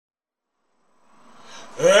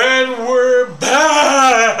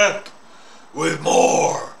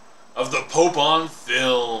Periscope on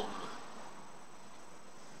film.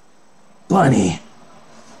 Bunny,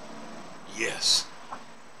 Yes.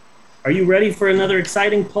 are you ready for another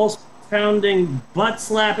exciting, pulse-pounding,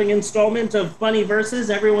 butt-slapping installment of Bunny Versus,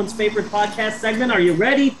 everyone's favorite podcast segment? Are you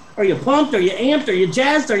ready? Are you pumped? Are you amped? Are you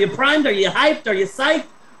jazzed? Are you primed? Are you hyped? Are you psyched?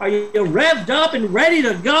 Are you revved up and ready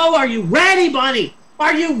to go? Are you ready, Bunny?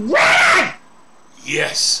 Are you ready?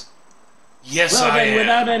 Yes. Yes, Well, I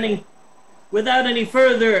then, am. without any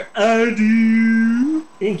further ado,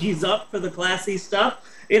 pinkies up for the classy stuff.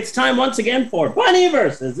 It's time once again for Bunny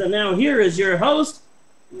Versus, and now here is your host,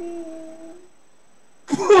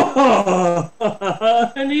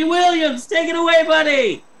 Andy Williams. Take it away,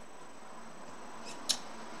 buddy.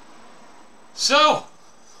 So,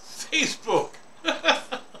 Facebook.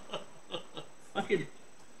 Fucking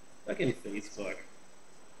Facebook.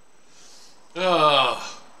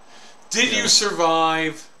 Did you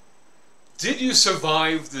survive? Did you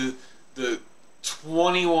survive the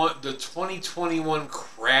 2021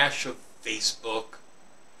 crash of Facebook?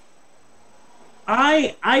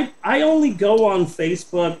 I only go on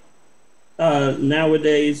Facebook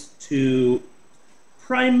nowadays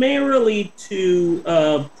primarily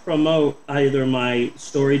to promote either my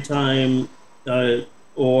story time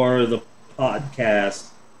or the podcast.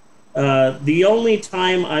 The only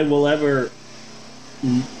time I will ever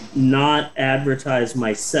not advertise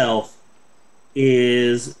myself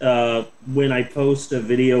is when I post a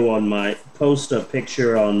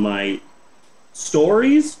picture on my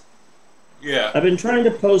stories. Yeah. I've been trying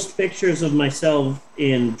to post pictures of myself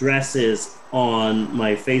in dresses on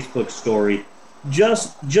my Facebook story,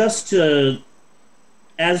 just to,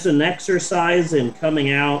 as an exercise in coming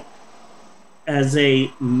out as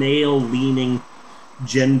a male-leaning,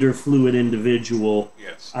 gender-fluid individual.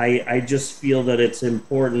 Yes. I just feel that it's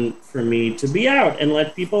important for me to be out and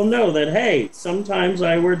let people know that, hey, sometimes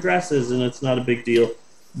I wear dresses and it's not a big deal.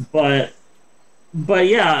 But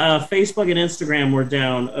yeah, Facebook and Instagram were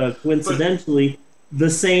down coincidentally the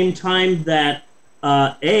same time that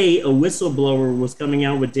A, a whistleblower was coming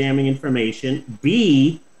out with damning information,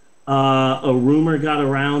 B, a rumor got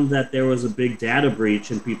around that there was a big data breach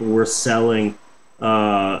and people were selling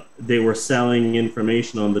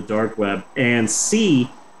information on the dark web, and C,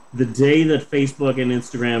 the day that Facebook and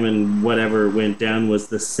Instagram and whatever went down was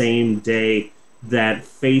the same day that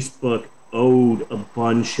Facebook owed a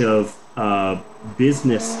bunch of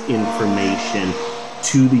business information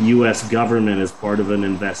to the U.S. government as part of an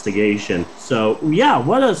investigation. So, yeah,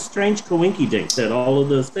 what a strange coinkydink that all of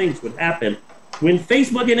those things would happen when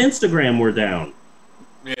Facebook and Instagram were down.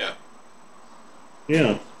 Yeah.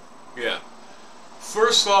 Yeah. Yeah.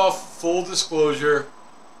 First off, full disclosure,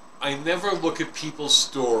 I never look at people's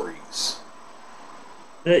stories.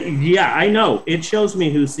 Yeah, I know. It shows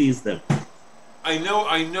me who sees them. I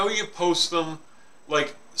know you post them.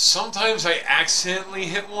 Like, sometimes I accidentally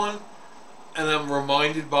hit one, and I'm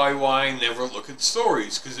reminded by why I never look at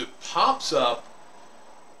stories, because it pops up,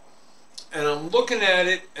 and I'm looking at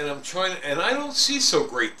it, and and I don't see so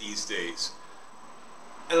great these days.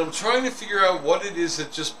 And I'm trying to figure out what it is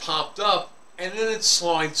that just popped up, and then it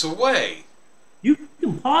slides away. You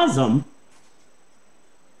can pause them.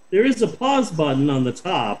 There is a pause button on the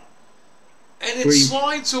top. And it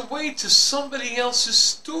slides away to somebody else's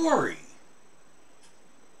story.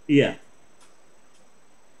 Yeah.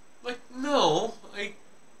 Like, no.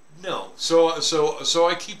 So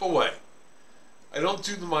I keep away. I don't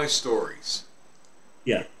do my stories.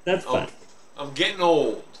 Yeah, that's fine. I'm getting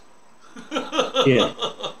old. Yeah.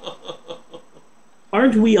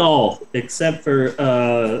 Aren't we all, except for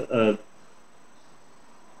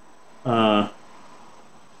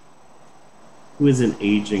who isn't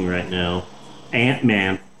aging right now?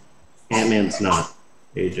 Ant-Man. Ant-Man's not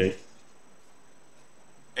aging.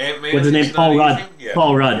 Ant-Man. What's his name? Paul Rudd. Yeah.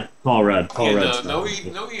 Paul Rudd. No,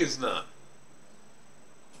 he is not.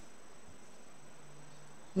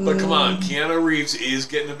 But come on, Keanu Reeves is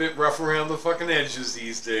getting a bit rough around the fucking edges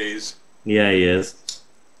these days. Yeah, he is.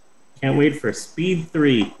 Can't wait for Speed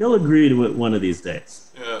 3. He'll agree to it one of these days.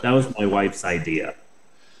 Yeah. That was my wife's idea.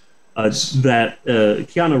 That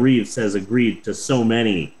Keanu Reeves has agreed to so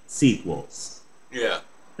many sequels. Yeah.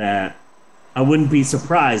 That I wouldn't be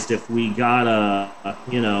surprised if we got a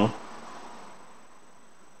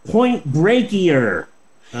Point Breakier.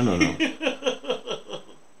 I don't know.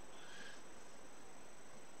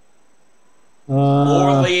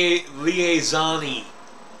 Or Liaisoni.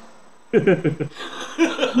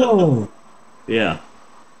 Oh. Yeah.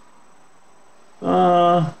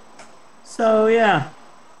 So, yeah.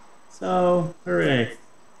 So, hooray.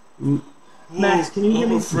 Max, can you give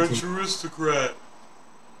me I'm a French aristocrat.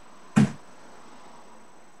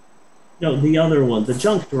 No, the other one, the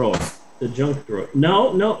junk drawer. The junk drawer.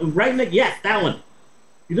 No, no, right next. Yes, that one.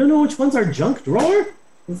 You don't know which one's our junk drawer?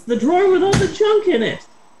 It's the drawer with all the junk in it.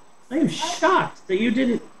 I am shocked that you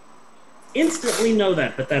didn't instantly know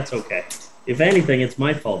that, but that's okay. If anything, it's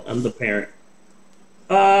my fault. I'm the parent.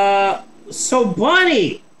 So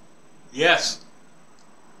Bunny. Yes.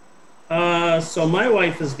 So my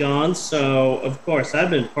wife is gone, so of course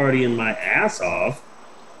I've been partying my ass off.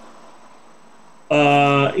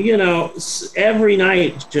 You know, every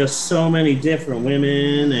night, just so many different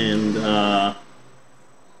women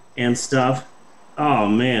and stuff. Oh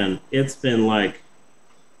man, it's been like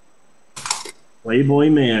Playboy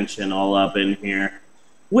Mansion all up in here.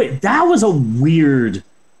 Wait, that was weird.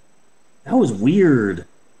 That was weird.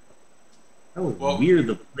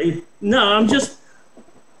 The play. No, I'm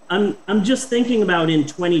just thinking about in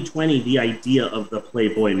 2020 the idea of the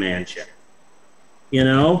Playboy Mansion. You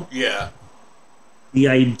know? Yeah. The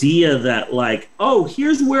idea that like, oh,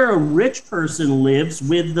 here's where a rich person lives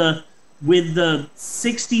with the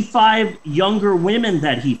 65 younger women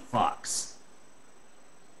that he fucks.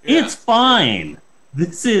 Yeah. It's fine.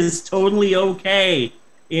 This is totally okay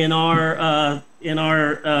in our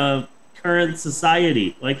current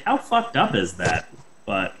society. Like, how fucked up is that?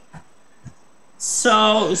 But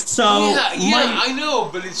so yeah, I know,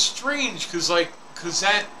 but it's strange because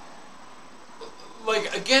that,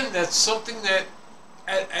 like, again, that's something that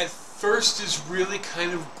at first is really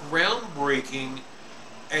kind of groundbreaking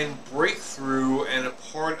and breakthrough and a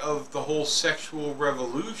part of the whole sexual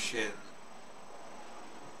revolution.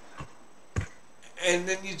 And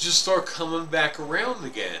then you just start coming back around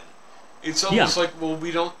again. It's almost like, well,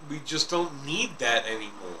 we just don't need that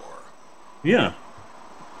anymore. Yeah.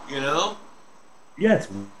 You know? Yeah, it's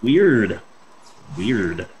weird. It's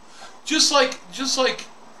weird. Just like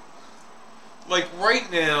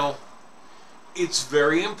right now, it's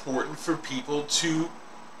very important for people to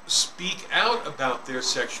speak out about their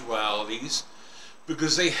sexualities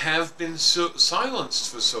because they have been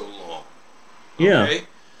silenced for so long. Okay? Yeah.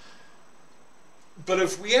 But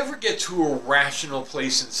if we ever get to a rational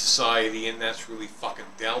place in society, and that's really fucking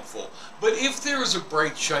doubtful, but if there is a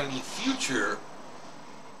bright, shiny future,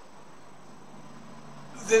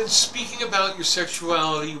 then speaking about your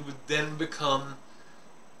sexuality would then become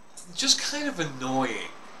just kind of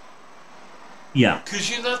annoying. Yeah. Because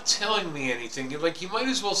you're not telling me anything. You're like, you might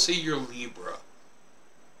as well say you're Libra.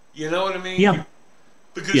 You know what I mean? Yeah.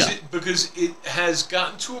 Because it has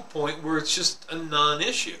gotten to a point where it's just a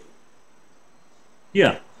non-issue.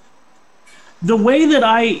 Yeah. The way that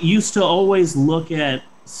I used to always look at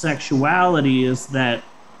sexuality is that,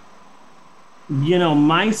 you know,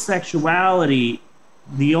 my sexuality,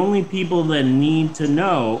 the only people that need to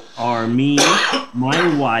know are me,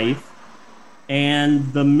 my wife,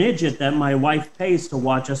 and the midget that my wife pays to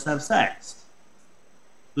watch us have sex.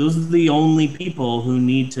 Those are the only people who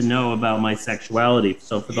need to know about my sexuality.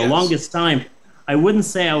 So for the longest time, I wouldn't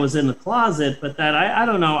say I was in the closet, but that I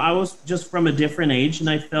don't know, I was just from a different age, and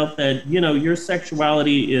I felt that, you know, your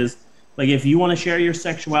sexuality is, like, if you want to share your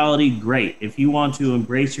sexuality, great. If you want to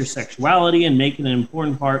embrace your sexuality and make it an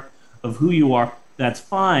important part of who you are, that's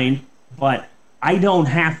fine, but I don't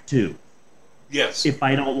have to. Yes. If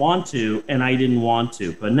I don't want to, and I didn't want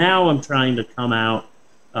to. But now I'm trying to come out.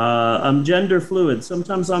 I'm gender fluid.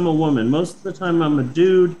 Sometimes I'm a woman. Most of the time I'm a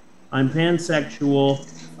dude. I'm pansexual.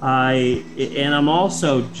 And I'm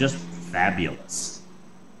also just fabulous.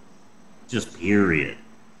 Just period.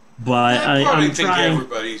 But I'm think trying.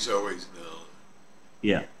 Everybody's always known.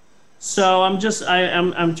 Yeah. So I'm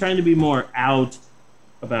I'm trying to be more out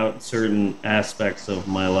about certain aspects of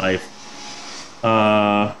my life.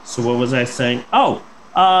 So what was I saying? Oh,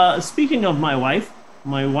 speaking of my wife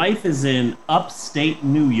is in upstate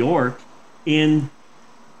New York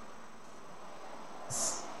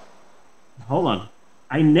hold on.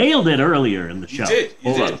 I nailed it earlier in the show. You did.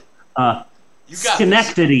 You got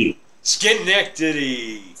Schenectady.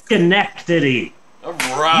 Schenectady. All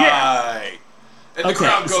right. Yeah. And the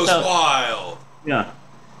crowd goes wild. Yeah.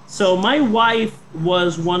 So my wife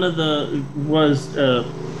was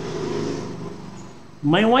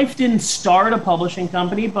my wife didn't start a publishing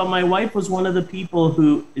company, but my wife was one of the people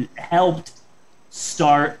who helped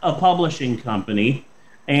start a publishing company,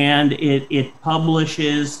 and it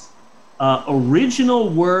publishes original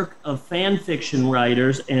work of fan fiction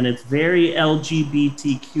writers, and it's very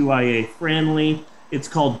LGBTQIA friendly. It's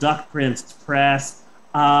called Duck Prince Press.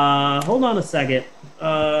 Hold on a second.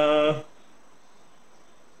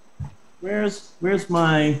 Where's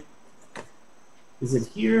my? Is it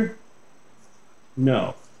here?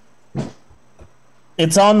 No.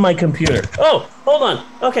 It's on my computer. Oh, hold on.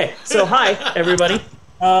 Okay, so hi, everybody.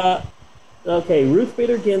 Okay, Ruth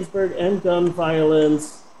Bader Ginsburg and gun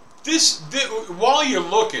violence. While you're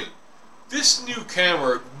looking, this new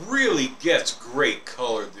camera really gets great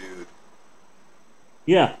color, dude.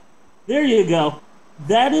 Yeah, there you go.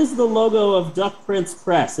 That is the logo of Duck Prince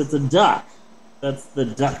Press. It's a duck. That's the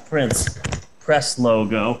Duck Prince Press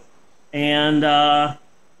logo. And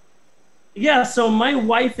yeah, so my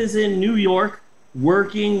wife is in New York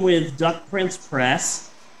working with Duck Prince Press.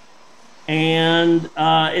 And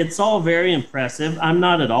it's all very impressive. I'm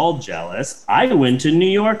not at all jealous. I went to New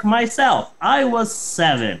York myself. I was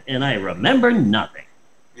 7, and I remember nothing.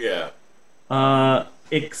 Yeah.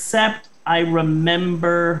 Except I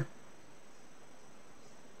remember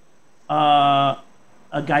a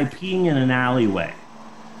guy peeing in an alleyway.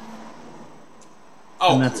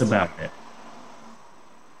 Oh, and that's cool. about it.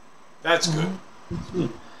 That's good.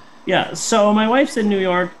 Yeah, so my wife's in New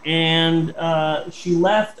York, and she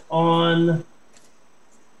left on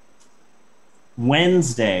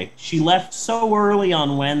Wednesday. She left so early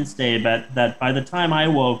on Wednesday that by the time I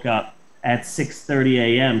woke up at 6:30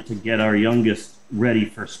 a.m. to get our youngest ready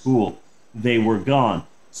for school, they were gone.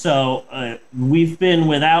 So we've been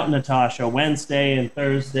without Natasha Wednesday and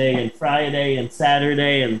Thursday and Friday and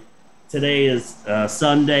Saturday, and today is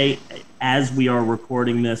Sunday as we are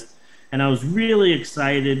recording this. And I was really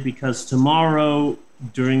excited because tomorrow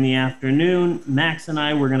during the afternoon, Max and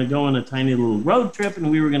I were going to go on a tiny little road trip,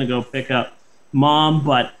 and we were going to go pick up Mom.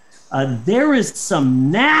 But there is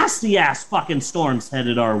some nasty-ass fucking storms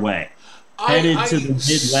headed our way. Headed to the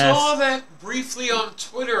Midwest. I saw that briefly on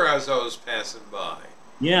Twitter as I was passing by.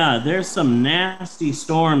 Yeah, there's some nasty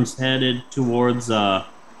storms headed towards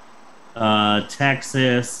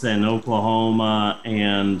Texas and Oklahoma,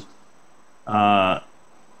 and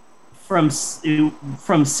from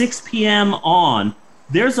 6 p.m. on,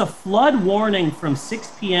 there's a flood warning from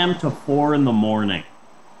 6 p.m. to 4 in the morning.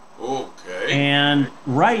 Okay. And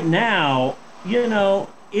right now, you know,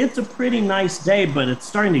 it's a pretty nice day, but it's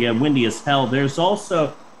starting to get windy as hell. There's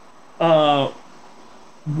also,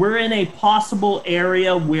 we're in a possible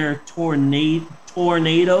area where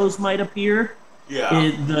tornadoes might appear.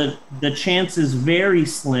 Yeah. The chance is very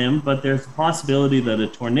slim, but there's a possibility that a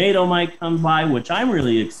tornado might come by, which I'm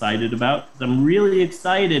really excited about, because I'm really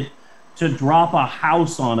excited to drop a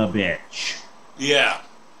house on a bitch. Yeah.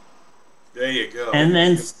 There you go. And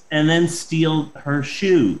then steal her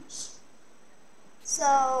shoes.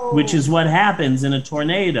 So, which is what happens in a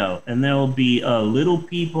tornado. And there'll be little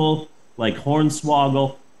people like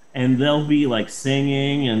Hornswoggle, and they'll be like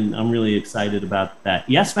singing, and I'm really excited about that.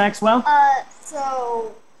 Yes, Maxwell?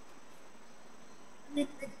 So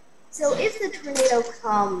if the tornado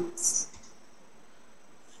comes,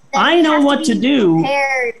 I know what to do.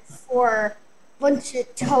 Prepared for a bunch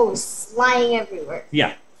of toast lying everywhere.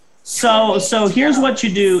 Yeah. So here's what you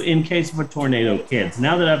do in case of a tornado, kids.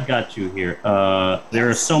 Now that I've got you here, there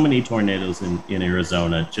are so many tornadoes in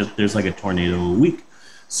Arizona. There's like a tornado a week.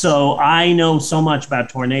 So I know so much about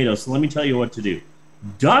tornadoes. So let me tell you what to do.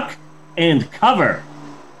 Duck and cover.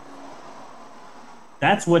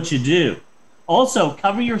 That's what you do. Also,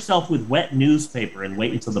 cover yourself with wet newspaper and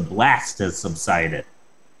wait until the blast has subsided.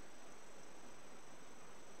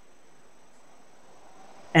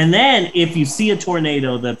 And then, if you see a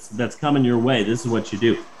tornado that's coming your way, this is what you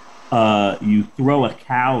do. You throw a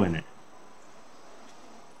cow in it.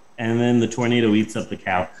 And then the tornado eats up the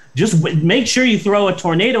cow. Just make sure you throw a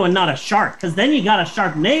tornado and not a shark, because then you got a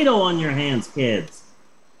sharknado on your hands, kids.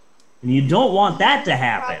 And you don't want that to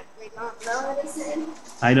happen.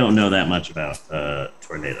 I don't know that much about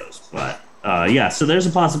tornadoes, but yeah. So there's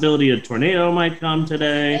a possibility a tornado might come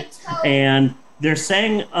today, and they're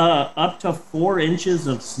saying up to 4 inches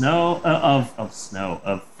of snow,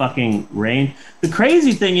 of fucking rain. The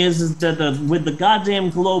crazy thing is that with the goddamn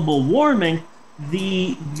global warming,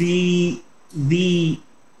 the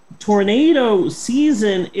tornado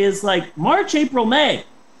season is like March, April, May.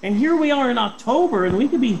 And here we are in October, and we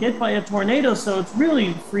could be hit by a tornado, so it's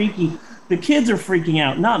really freaky. The kids are freaking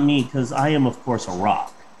out, not me, because I am, of course, a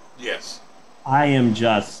rock. Yes. I am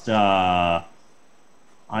just, I'm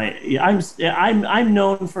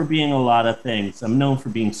known for being a lot of things. I'm known for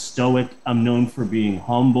being stoic. I'm known for being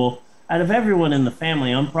humble. Out of everyone in the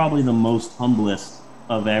family, I'm probably the most humblest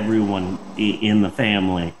of everyone in the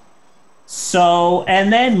family. So,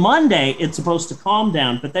 and then Monday, it's supposed to calm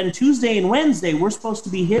down. But then Tuesday and Wednesday, we're supposed to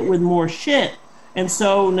be hit with more shit. And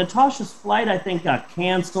so Natasha's flight, I think, got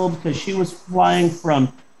canceled because she was flying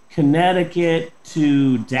from Connecticut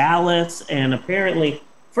to Dallas. And apparently,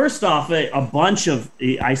 first off, a bunch of,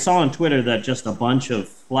 I saw on Twitter that just a bunch of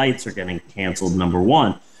flights are getting canceled, number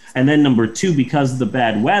one. And then number two, because of the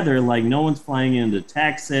bad weather, like no one's flying into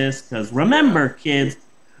Texas. Because remember, kids,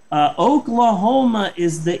 Oklahoma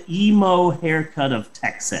is the emo haircut of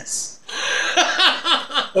Texas.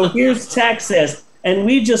 So here's Texas, and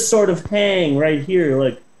we just sort of hang right here.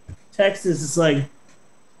 Like Texas is like,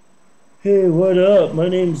 hey, what up? My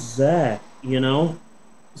name's Zach. You know,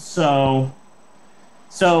 so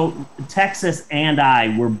Texas and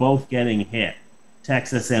I were both getting hit.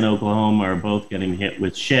 Texas and Oklahoma are both getting hit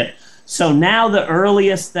with shit. So now the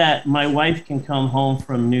earliest that my wife can come home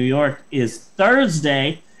from New York is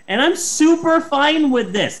Thursday, and I'm super fine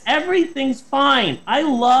with this. Everything's fine. I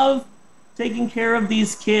love taking care of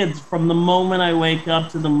these kids from the moment I wake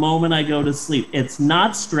up to the moment I go to sleep. It's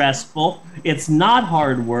not stressful. It's not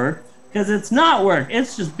hard work, because it's not work.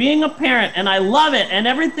 It's just being a parent, and I love it, and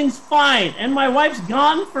everything's fine. And my wife's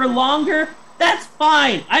gone for longer. That's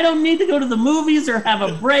fine. I don't need to go to the movies or have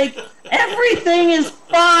a break. Everything is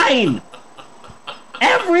fine.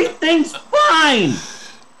 Everything's fine.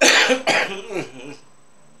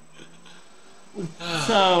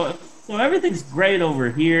 So everything's great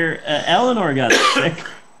over here. Eleanor got sick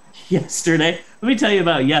yesterday. Let me tell you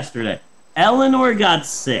about yesterday. Eleanor got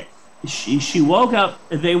sick. She woke up.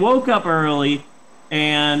 They woke up early,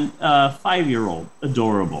 and 5-year-old,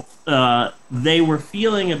 adorable. They were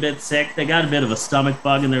feeling a bit sick. They got a bit of a stomach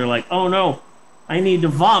bug, and they were like, "Oh no, I need to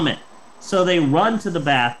vomit." So they run to the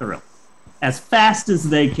bathroom as fast as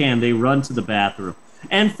they can. They run to the bathroom,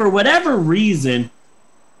 and for whatever reason,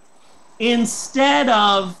 instead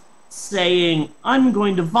of saying, "I'm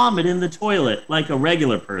going to vomit in the toilet" like a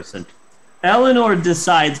regular person, Eleanor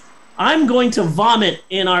decides, "I'm going to vomit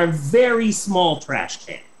in our very small trash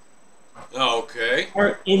can." Okay.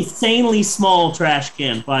 Our insanely small trash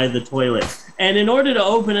can by the toilet. And in order to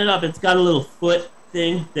open it up, it's got a little foot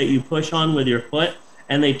thing that you push on with your foot.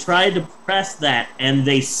 And they tried to press that, and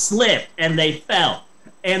they slipped, and they fell.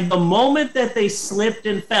 And the moment that they slipped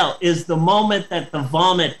and fell is the moment that the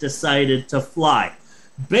vomit decided to fly.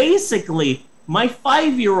 Basically, my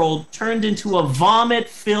 5-year-old turned into a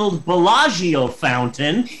vomit-filled Bellagio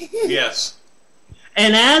fountain. Yes.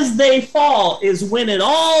 And as they fall is when it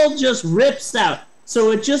all just rips out.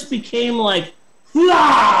 So it just became like,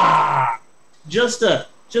 Hwah! just a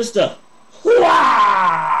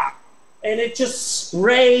Hwah! And it just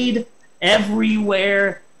sprayed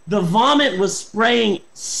everywhere. The vomit was spraying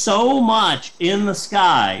so much in the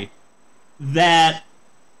sky that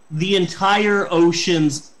the entire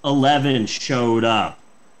Ocean's 11 showed up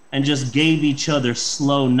and just gave each other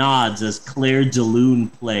slow nods as Claire de Lune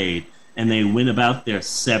played. And they went about their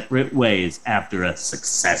separate ways after a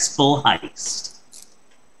successful heist.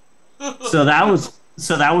 So that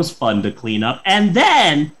was fun to clean up. And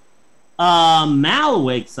then Mal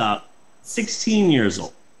wakes up, 16 years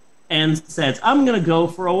old, and says, "I'm gonna go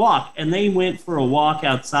for a walk." And they went for a walk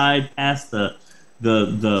outside past the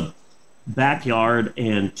backyard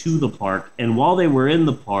and to the park. And while they were in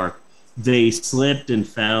the park, they slipped and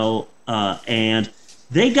fell, and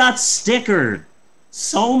they got stickered.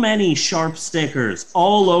 So many sharp stickers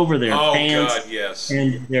all over their pants, God, yes.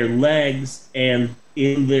 and their legs and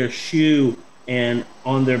in their shoe and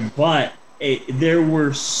on their butt. There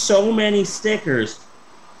were so many stickers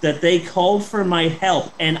that they called for my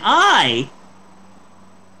help. And I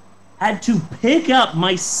had to pick up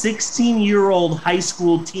my 16-year-old high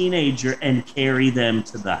school teenager and carry them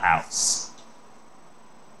to the house.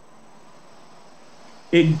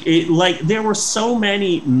 There were so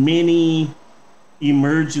many mini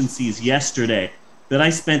emergencies yesterday that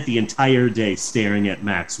I spent the entire day staring at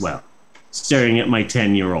Maxwell, staring at my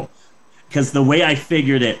 10-year-old. Because the way I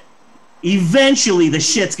figured it, eventually the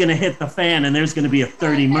shit's going to hit the fan and there's going to be a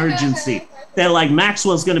third emergency. That like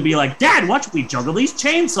Maxwell's going to be like, "Dad, watch me juggle these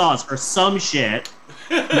chainsaws," or some shit.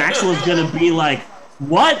 Maxwell's going to be like,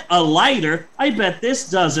 "What? A lighter? I bet this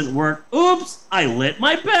doesn't work. Oops, I lit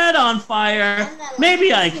my bed on fire.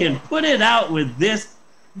 Maybe I can put it out with this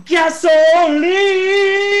gasoline."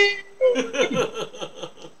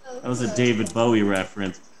 That was a David Bowie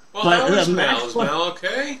reference. Well, how is Mal? Is Mal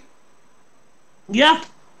okay? Yeah.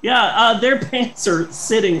 Their pants are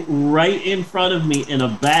sitting right in front of me in a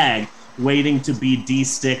bag, waiting to be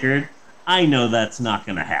de-stickered. I know that's not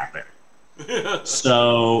going to happen.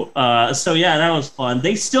 So yeah, that was fun.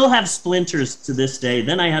 They still have splinters to this day.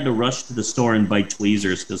 Then I had to rush to the store and buy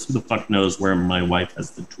tweezers, because who the fuck knows where my wife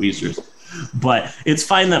has the tweezers. But it's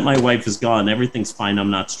fine that my wife is gone. Everything's fine.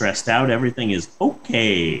 I'm not stressed out. Everything is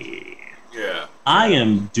okay. Yeah. I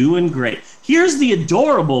am doing great. Here's the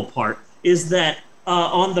adorable part, is that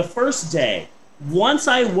on the first day, once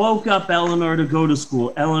I woke up Eleanor to go to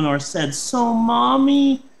school, Eleanor said, "So,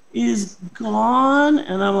 Mommy, is gone.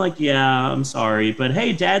 And I'm like, yeah, I'm sorry. But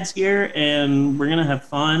hey, Dad's here and we're going to have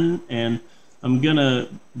fun. And I'm going to,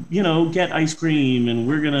 get ice cream and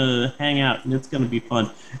we're going to hang out and it's going to be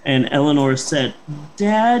fun. And Eleanor said,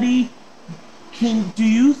 Daddy, can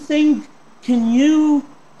you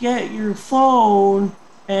get your phone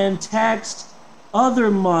and text other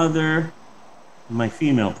mother, my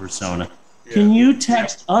female persona? Yeah. Can you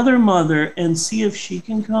text other mother and see if she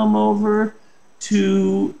can come over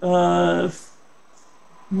to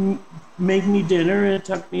make me dinner and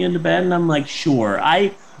tuck me into bed? And I'm like, sure.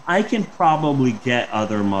 I can probably get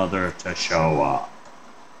other mother to show up.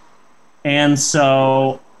 And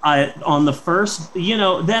so on the first,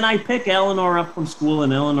 then I pick Eleanor up from school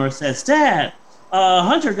and Eleanor says, Dad,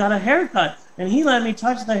 Hunter got a haircut and he let me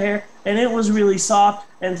touch the hair and it was really soft.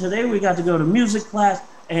 And today we got to go to music class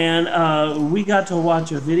and we got to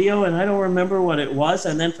watch a video and I don't remember what it was.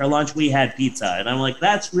 And then for lunch we had pizza. And I'm like,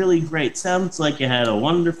 that's really great. Sounds like you had a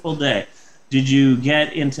wonderful day. Did you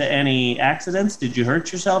get into any accidents? Did you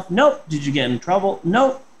hurt yourself? Nope. Did you get in trouble?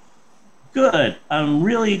 Nope. Good. I'm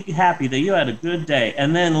really happy that you had a good day.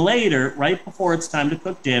 And then later, right before it's time to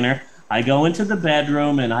cook dinner, I go into the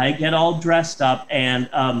bedroom and I get all dressed up and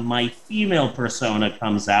my female persona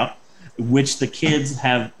comes out, which the kids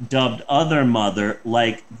have dubbed Other Mother,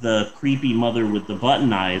 like the creepy mother with the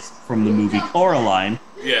button eyes from the movie Coraline.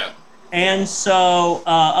 Yeah. And so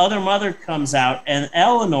Other Mother comes out and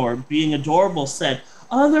Eleanor, being adorable, said,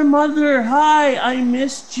 Other Mother, hi, I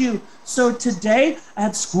missed you. So today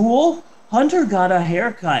at school, Hunter got a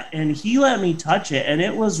haircut and he let me touch it and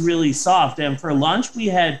it was really soft. And for lunch we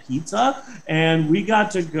had pizza and we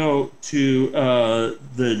got to go to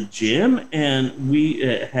the gym and we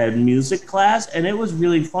had music class and it was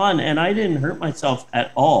really fun and I didn't hurt myself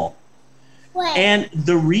at all. Wait. And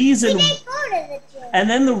the reason, We didn't go to the gym. and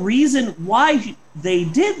then the reason why they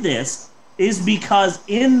did this is because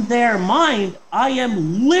in their mind, I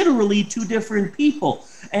am literally two different people.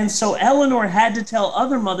 And so Eleanor had to tell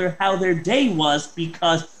Other Mother how their day was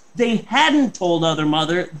because they hadn't told Other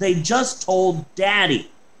Mother, they just told Daddy.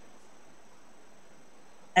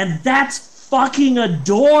 And that's fucking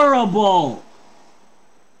adorable.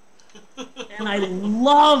 And I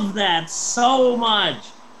love that so much.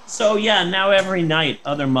 So yeah, now every night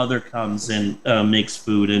Other Mother comes and makes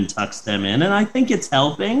food and tucks them in. And I think it's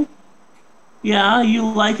helping. Yeah, you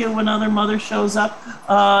like it when Other Mother shows up.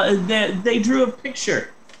 They drew a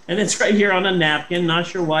picture, and it's right here on a napkin. Not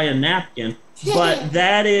sure why a napkin, but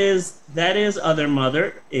that is Other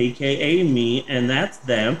Mother, aka me, and that's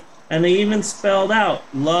them. And they even spelled out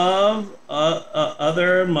love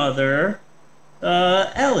Other Mother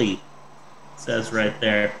Ellie. It says right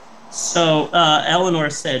there. So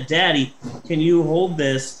Eleanor said, Daddy, can you hold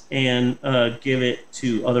this and give it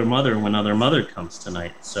to Other Mother when Other Mother comes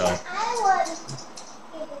tonight? So. I want to give it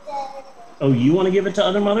to Oh, you want to give it to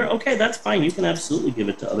Other Mother? Okay, that's fine. You can absolutely give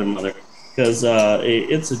it to Other Mother because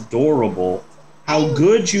it's adorable how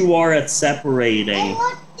good you are at separating. I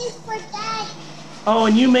want this for Dad. Oh,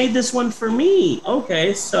 and you made this one for me.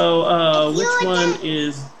 Okay, so which one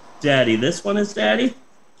is Daddy? This one is Daddy?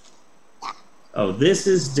 Oh, this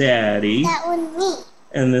is Daddy. That one me.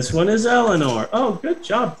 And this one is Eleanor. Oh, good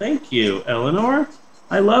job. Thank you, Eleanor.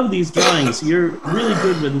 I love these drawings. You're really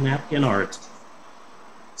good with napkin art.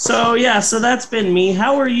 So, yeah, so that's been me.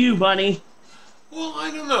 How are you, Bunny? Well, I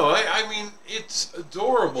don't know. I mean, it's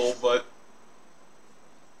adorable, but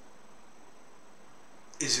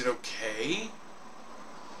is it okay?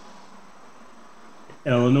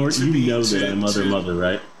 Eleanor, To you be- know to- that I'm Other to- Mother,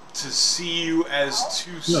 right? To see you as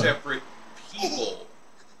two No. separate people,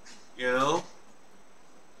 you know?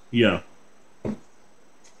 Yeah. What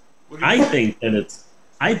do you I think that it's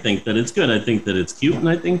good. I think that it's cute, and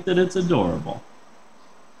I think that it's adorable.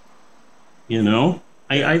 You know,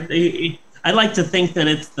 I like to think that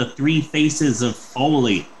it's the three faces of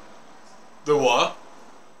Foley. The what?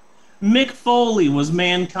 Mick Foley was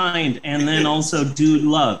Mankind, and then also Dude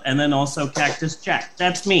Love, and then also Cactus Jack.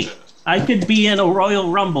 That's me. I could be in a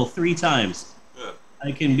Royal Rumble 3 times. Yeah.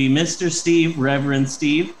 I can be Mr. Steve, Reverend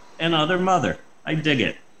Steve, and Other Mother. I dig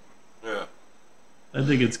it. Yeah. I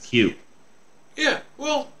think it's cute. Yeah,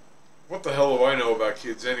 well, what the hell do I know about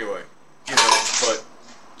kids anyway? You know, but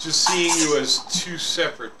just seeing you as two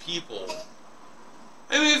separate people.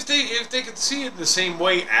 I mean, if they could see it the same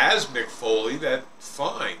way as Mick Foley, that's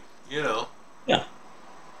fine, you know. Yeah.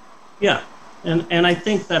 Yeah. And I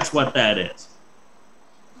think that's what that is.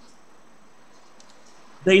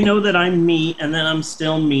 They know that I'm me and that I'm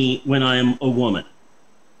still me when I'm a woman.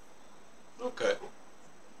 Okay.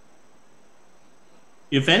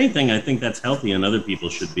 If anything, I think that's healthy and other people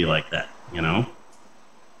should be like that, you know?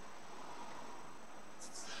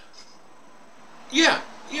 Yeah,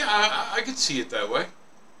 yeah, I could see it that way.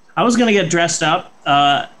 I was gonna get dressed up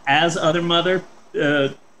as Other Mother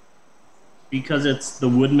because it's the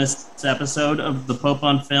Woodmas episode of the Pope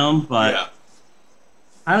on Film, but Yeah,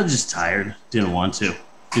 I was just tired. Didn't want to.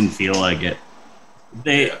 Didn't feel like it.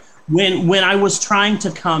 They yeah, when I was trying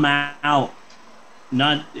to come out,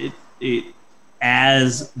 not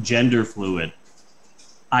as gender fluid,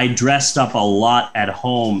 I dressed up a lot at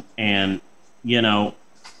home, and you know,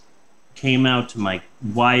 came out to my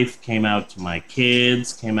wife, came out to my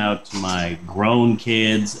kids, came out to my grown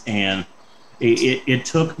kids, and it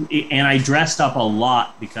took, and I dressed up a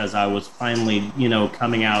lot because I was finally,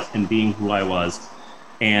 coming out and being who I was.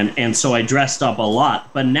 And so I dressed up a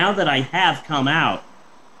lot. But now that I have come out,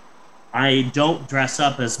 I don't dress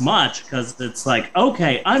up as much because it's like,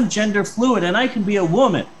 okay, I'm gender fluid and I can be a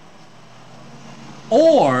woman.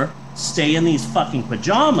 Or stay in these fucking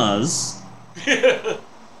pajamas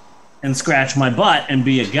and scratch my butt and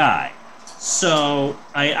be a guy. So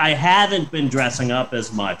I haven't been dressing up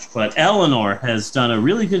as much, but Eleanor has done a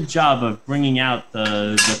really good job of bringing out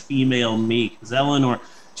the female me, because Eleanor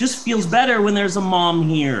just feels better when there's a mom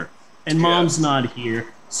here, and mom's not here.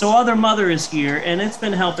 So Other Mother is here, and it's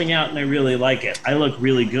been helping out, and I really like it. I look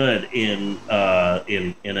really good in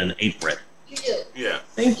an apron. You do. yeah.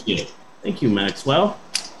 Thank you, Maxwell.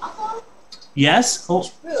 Also, Yes. Oh,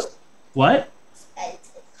 true. what? It's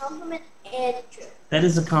a compliment and it's true. That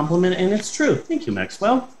is a compliment, and it's true. Thank you,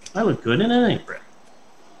 Maxwell. I look good in an apron.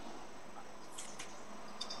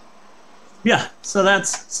 Yeah, so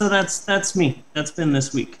that's me. That's been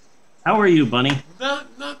this week. How are you, Bunny?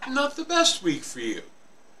 Not the best week for you.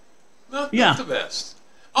 Not Yeah. the best.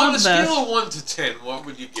 Not On a the scale best. of 1 to 10, what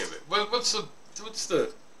would you give it? What's the?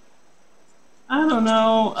 I don't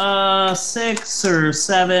know, 6 or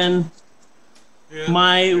 7. Yeah.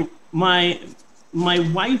 My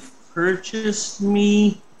wife purchased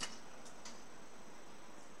me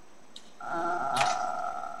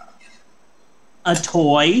a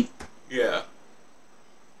toy, Yeah.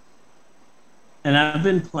 and I've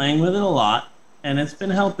been playing with it a lot, and it's been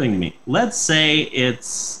helping me. Let's say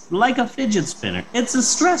it's like a fidget spinner. It's a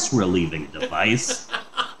stress relieving device.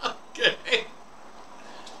 Okay.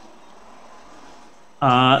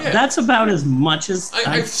 That's about as much as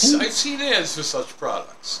I've think. seen ads for such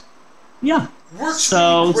products. Yeah. Works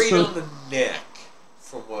So- really great so- on the neck,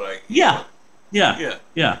 from what I Yeah. Yeah.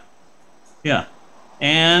 Yeah.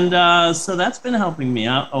 And so that's been helping me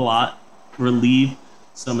out a lot, relieve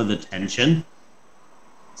some of the tension.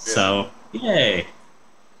 So, yay.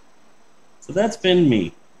 So that's been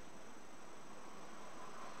me.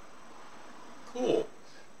 Cool.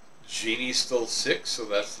 Jeannie's still sick, so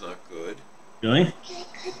that's not good. Really?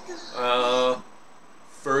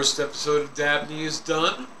 First episode of Dabney is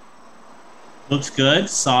done. Looks good.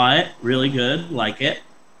 Saw it. Really good. Like it.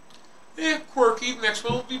 Yeah, quirky. Next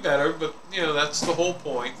one will be better, but that's the whole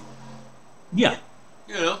point. Yeah.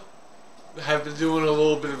 Have been doing a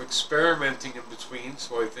little bit of experimenting in between,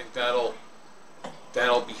 so I think that'll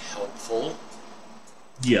be helpful.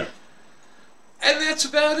 Yeah. And that's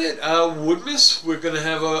about it. Woodmas, we're gonna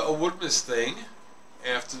have a Woodmas thing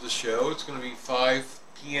after the show. It's gonna be 5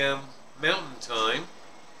 p.m. Mountain Time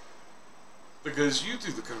because you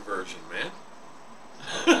do the conversion, man.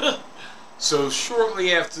 So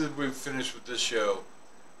shortly after we finish with this show,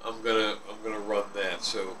 I'm gonna run that.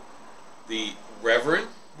 So the Reverend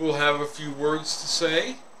will have a few words to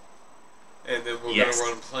say, and then we're Yes.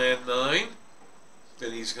 gonna run Plan 9.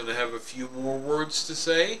 Then he's gonna have a few more words to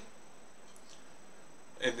say,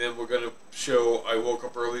 and then we're gonna show I woke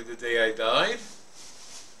up early the day I died,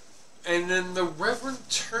 and then the Reverend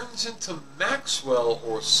turns into Maxwell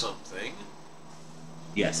or something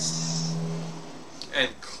Yes.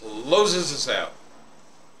 and closes us out.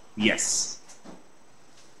 Yes.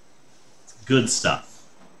 Good stuff.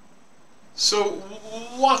 So,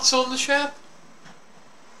 what's on the chap?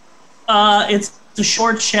 It's a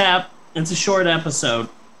short chap. It's a short episode,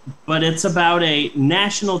 but it's about a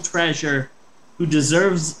national treasure who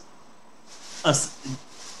deserves us.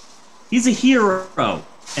 He's a hero,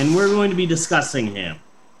 and we're going to be discussing him.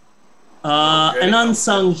 Okay. An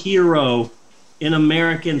unsung hero in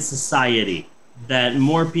American society that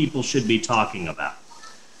more people should be talking about.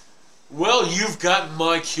 Well, you've gotten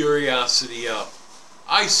my curiosity up.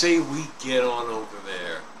 I say we get on over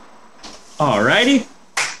there. Alrighty.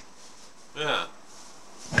 Yeah.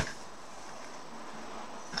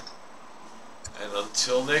 And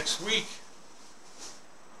until next week,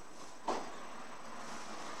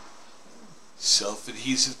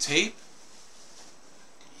 self-adhesive tape?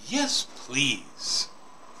 Yes, please.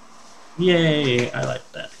 Yay, I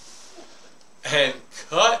like that. And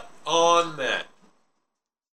cut.